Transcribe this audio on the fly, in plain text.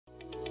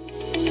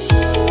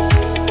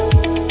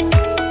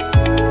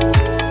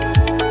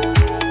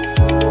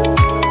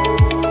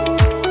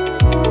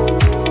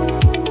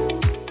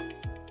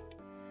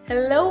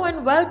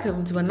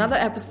Welcome to another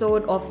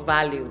episode of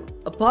Value,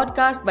 a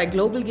podcast by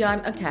Global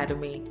Gyan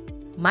Academy.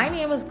 My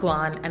name is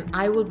Gwan and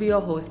I will be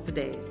your host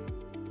today.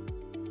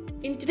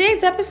 In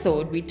today's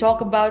episode, we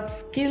talk about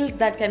skills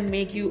that can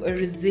make you a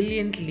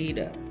resilient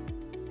leader.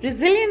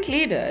 Resilient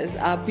leaders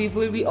are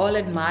people we all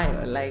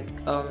admire, like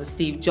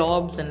Steve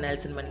Jobs and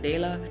Nelson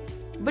Mandela.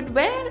 But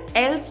where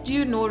else do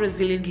you know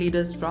resilient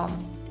leaders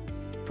from?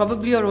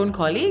 Probably your own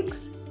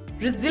colleagues?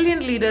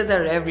 Resilient leaders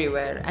are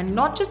everywhere, and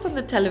not just on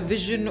the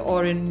television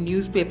or in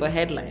newspaper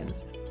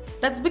headlines.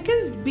 That's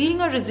because being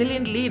a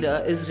resilient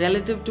leader is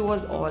relative to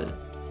us all.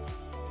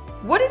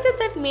 What is it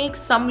that makes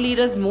some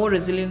leaders more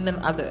resilient than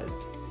others?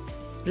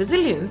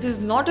 Resilience is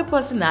not a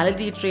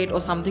personality trait or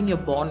something you're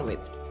born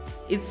with.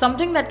 It's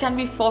something that can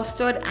be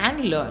fostered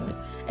and learned,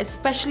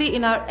 especially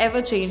in our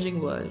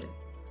ever-changing world.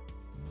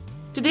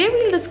 Today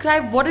we'll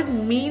describe what it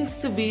means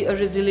to be a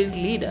resilient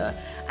leader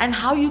and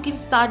how you can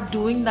start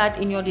doing that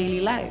in your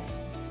daily life.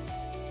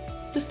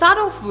 To start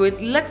off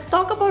with, let's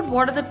talk about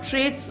what are the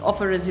traits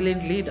of a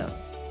resilient leader.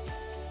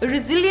 A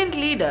resilient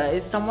leader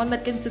is someone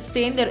that can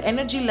sustain their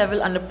energy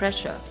level under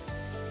pressure.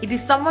 It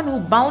is someone who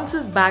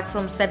bounces back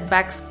from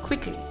setbacks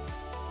quickly.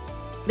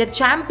 They're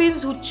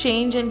champions who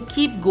change and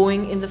keep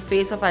going in the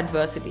face of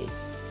adversity.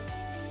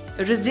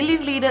 A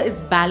resilient leader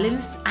is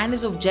balanced and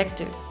is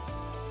objective.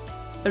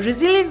 A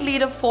resilient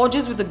leader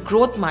forges with a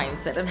growth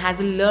mindset and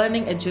has a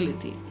learning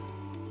agility.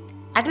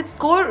 At its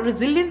core,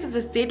 resilience is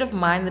a state of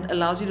mind that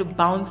allows you to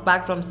bounce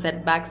back from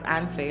setbacks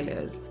and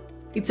failures.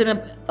 It's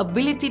an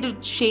ability to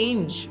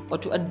change or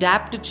to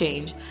adapt to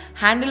change,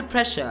 handle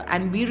pressure,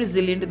 and be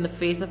resilient in the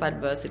face of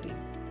adversity.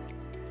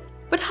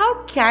 But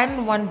how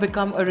can one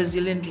become a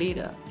resilient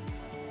leader?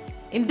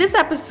 In this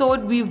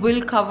episode, we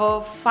will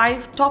cover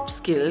 5 top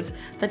skills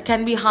that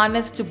can be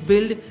harnessed to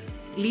build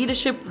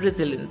leadership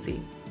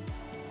resiliency.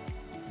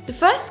 The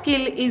first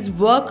skill is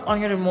work on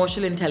your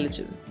emotional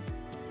intelligence.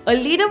 A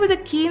leader with a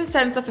keen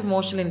sense of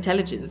emotional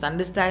intelligence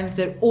understands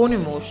their own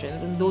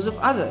emotions and those of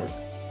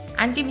others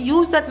and can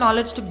use that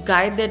knowledge to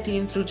guide their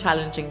team through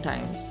challenging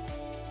times.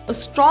 A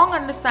strong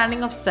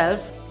understanding of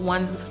self,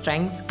 one's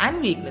strengths and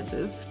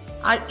weaknesses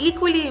are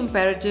equally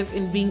imperative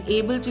in being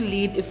able to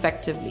lead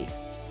effectively.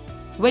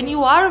 When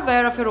you are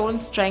aware of your own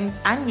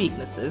strengths and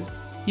weaknesses,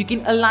 you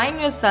can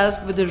align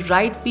yourself with the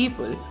right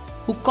people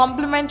who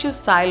complement your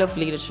style of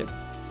leadership.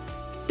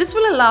 This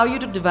will allow you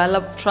to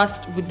develop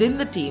trust within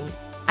the team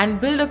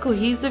and build a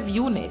cohesive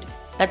unit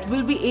that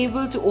will be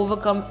able to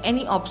overcome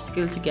any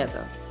obstacle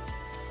together.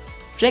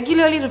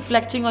 Regularly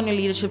reflecting on your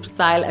leadership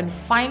style and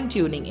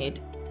fine-tuning it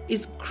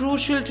is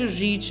crucial to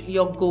reach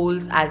your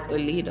goals as a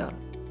leader.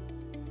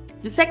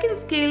 The second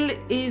skill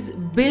is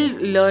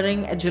build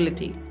learning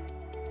agility.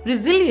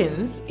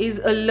 Resilience is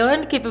a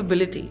learned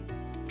capability.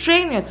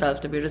 Train yourself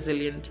to be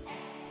resilient.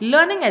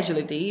 Learning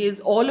agility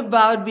is all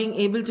about being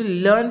able to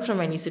learn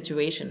from any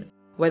situation,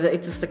 whether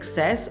it's a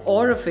success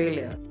or a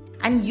failure,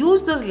 and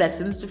use those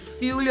lessons to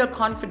fuel your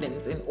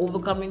confidence in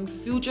overcoming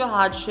future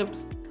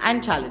hardships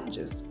and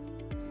challenges.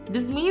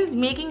 This means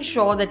making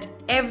sure that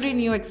every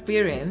new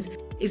experience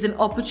is an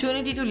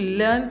opportunity to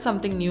learn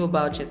something new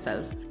about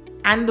yourself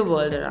and the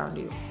world around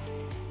you,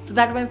 so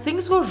that when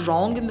things go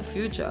wrong in the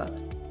future,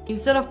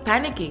 instead of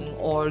panicking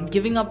or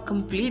giving up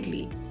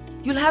completely,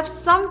 you'll have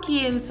some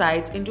key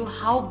insights into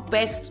how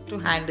best to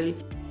handle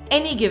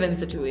any given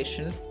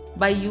situation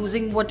by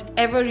using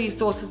whatever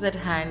resources at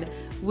hand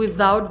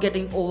without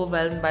getting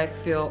overwhelmed by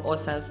fear or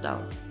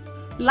self-doubt.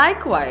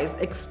 Likewise,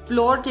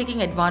 explore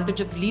taking advantage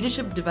of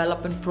leadership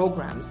development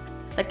programs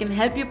that can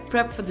help you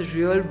prep for the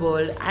real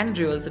world and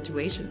real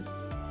situations.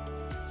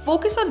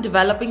 Focus on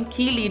developing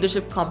key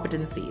leadership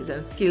competencies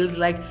and skills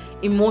like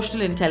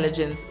emotional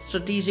intelligence,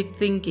 strategic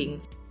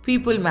thinking,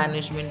 people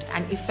management,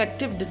 and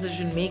effective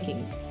decision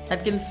making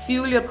that can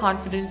fuel your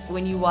confidence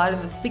when you are in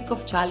the thick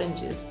of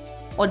challenges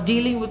or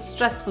dealing with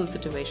stressful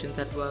situations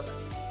at work.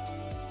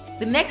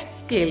 The next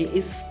skill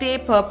is stay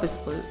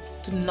purposeful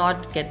to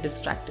not get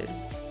distracted.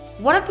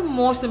 One of the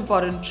most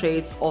important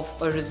traits of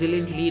a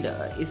resilient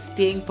leader is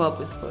staying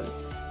purposeful.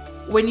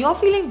 When you're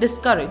feeling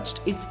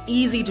discouraged, it's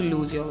easy to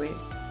lose your way.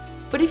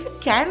 But if you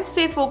can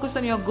stay focused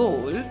on your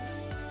goal,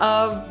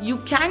 you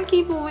can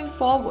keep moving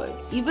forward,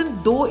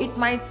 even though it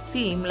might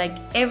seem like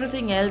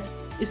everything else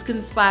is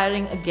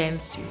conspiring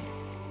against you.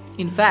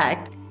 In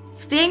fact,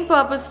 staying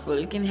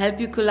purposeful can help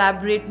you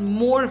collaborate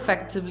more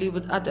effectively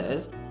with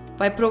others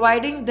by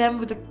providing them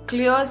with a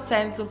clear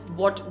sense of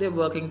what they're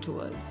working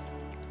towards.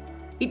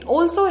 It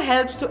also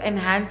helps to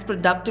enhance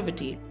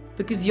productivity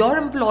because your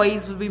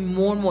employees will be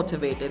more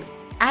motivated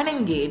and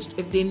engaged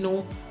if they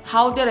know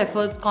how their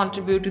efforts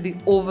contribute to the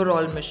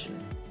overall mission.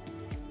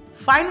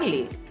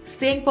 Finally,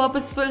 staying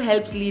purposeful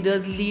helps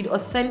leaders lead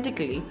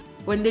authentically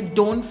when they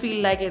don't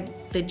feel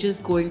like they're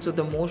just going through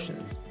the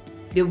motions.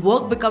 Their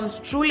work becomes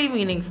truly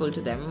meaningful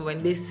to them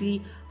when they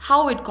see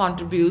how it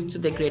contributes to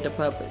their greater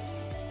purpose.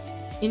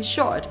 In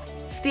short,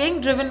 staying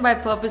driven by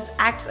purpose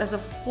acts as a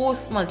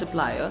force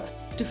multiplier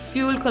to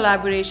fuel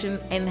collaboration,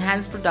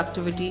 enhance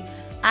productivity,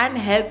 and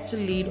help to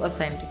lead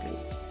authentically.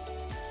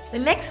 The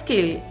next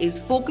skill is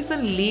focus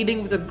on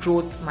leading with a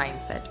growth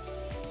mindset.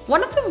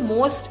 One of the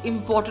most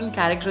important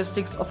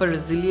characteristics of a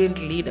resilient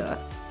leader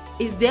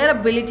is their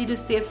ability to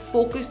stay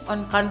focused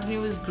on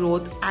continuous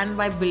growth and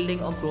by building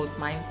a growth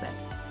mindset.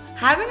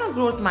 Having a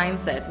growth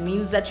mindset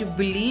means that you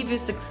believe your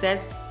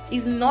success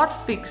is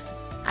not fixed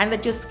and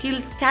that your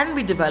skills can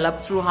be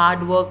developed through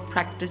hard work,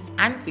 practice,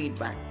 and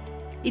feedback.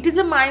 It is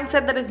a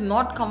mindset that is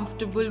not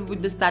comfortable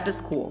with the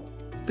status quo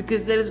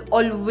because there is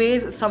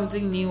always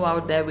something new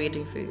out there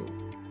waiting for you.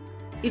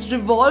 It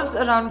revolves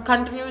around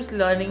continuous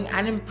learning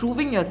and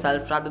improving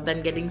yourself rather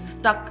than getting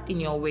stuck in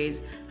your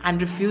ways and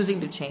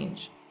refusing to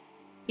change.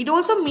 It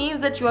also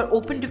means that you are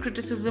open to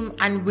criticism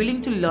and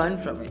willing to learn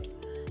from it.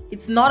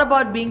 It's not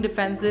about being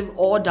defensive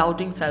or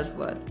doubting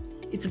self-worth.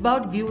 It's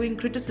about viewing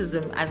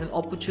criticism as an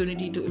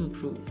opportunity to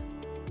improve.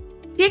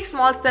 Take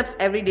small steps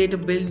every day to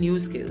build new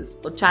skills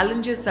or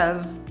challenge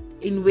yourself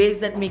in ways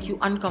that make you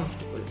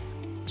uncomfortable.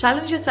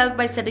 Challenge yourself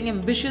by setting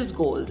ambitious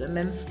goals and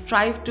then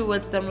strive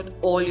towards them with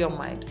all your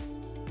might.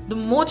 The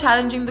more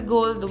challenging the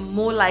goal, the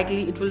more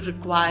likely it will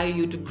require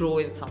you to grow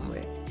in some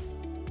way.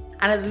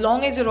 And as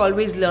long as you're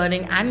always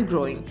learning and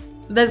growing,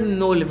 there's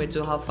no limit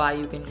to how far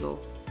you can go.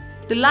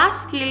 The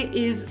last skill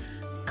is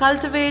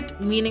cultivate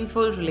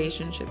meaningful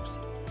relationships.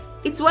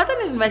 It's worth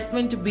an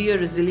investment to be a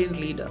resilient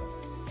leader.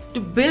 To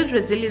build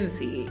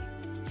resiliency,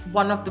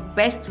 one of the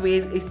best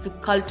ways is to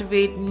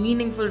cultivate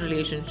meaningful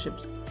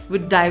relationships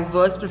with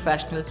diverse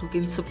professionals who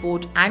can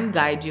support and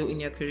guide you in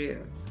your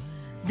career.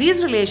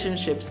 These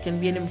relationships can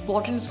be an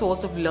important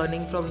source of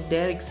learning from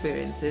their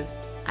experiences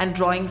and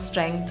drawing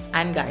strength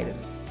and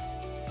guidance.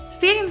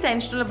 Stay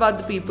intentional about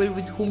the people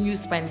with whom you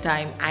spend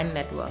time and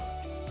network.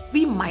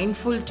 Be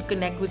mindful to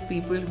connect with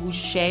people who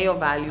share your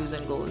values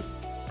and goals,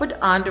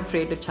 but aren't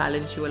afraid to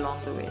challenge you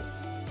along the way.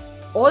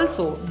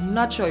 Also,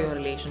 nurture your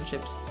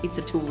relationships. It's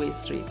a two-way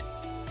street.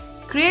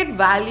 Create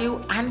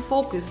value and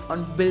focus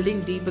on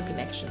building deeper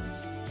connections.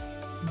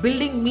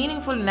 Building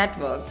meaningful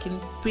network can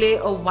play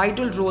a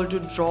vital role to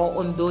draw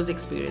on those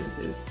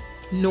experiences,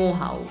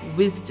 know-how,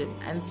 wisdom,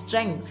 and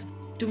strengths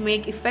to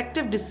make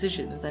effective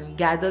decisions and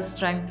gather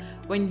strength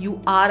when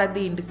you are at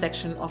the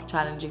intersection of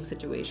challenging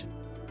situations.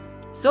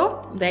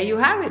 So, there you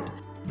have it.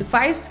 The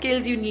 5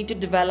 skills you need to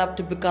develop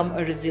to become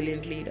a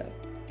resilient leader.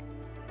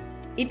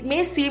 It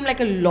may seem like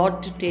a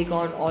lot to take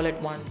on all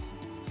at once,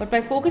 but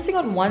by focusing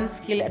on one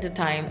skill at a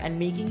time and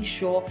making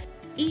sure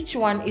each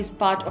one is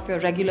part of your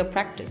regular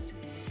practice,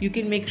 you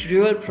can make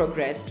real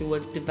progress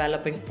towards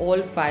developing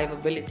all 5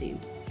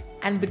 abilities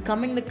and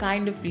becoming the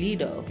kind of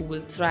leader who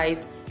will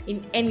thrive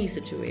in any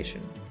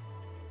situation.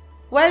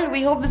 Well,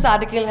 we hope this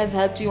article has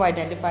helped you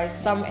identify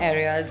some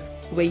areas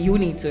where you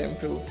need to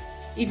improve.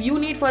 If you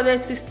need further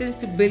assistance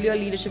to build your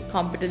leadership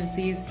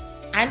competencies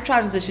and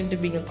transition to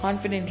being a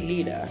confident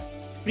leader,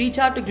 reach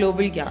out to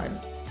Global Gyan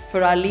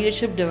for our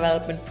leadership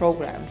development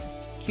programs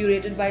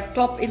curated by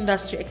top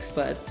industry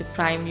experts to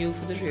prime you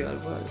for the real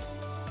world.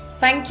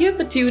 Thank you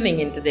for tuning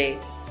in today.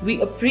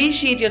 We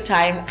appreciate your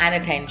time and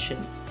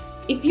attention.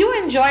 If you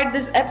enjoyed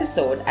this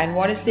episode and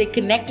want to stay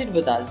connected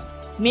with us,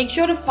 make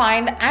sure to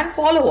find and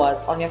follow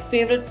us on your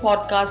favorite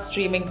podcast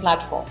streaming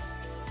platform.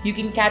 You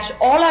can catch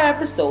all our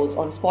episodes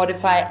on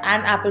Spotify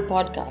and Apple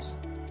Podcasts.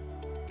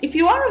 If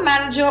you are a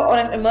manager or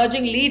an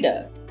emerging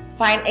leader,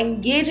 find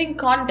engaging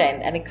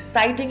content and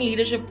exciting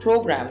leadership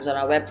programs on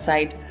our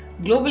website,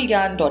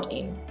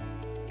 globalgyan.in.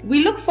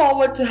 We look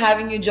forward to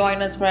having you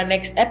join us for our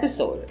next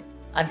episode.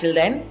 Until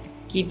then,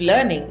 keep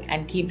learning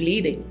and keep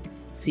leading.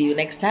 See you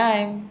next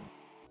time.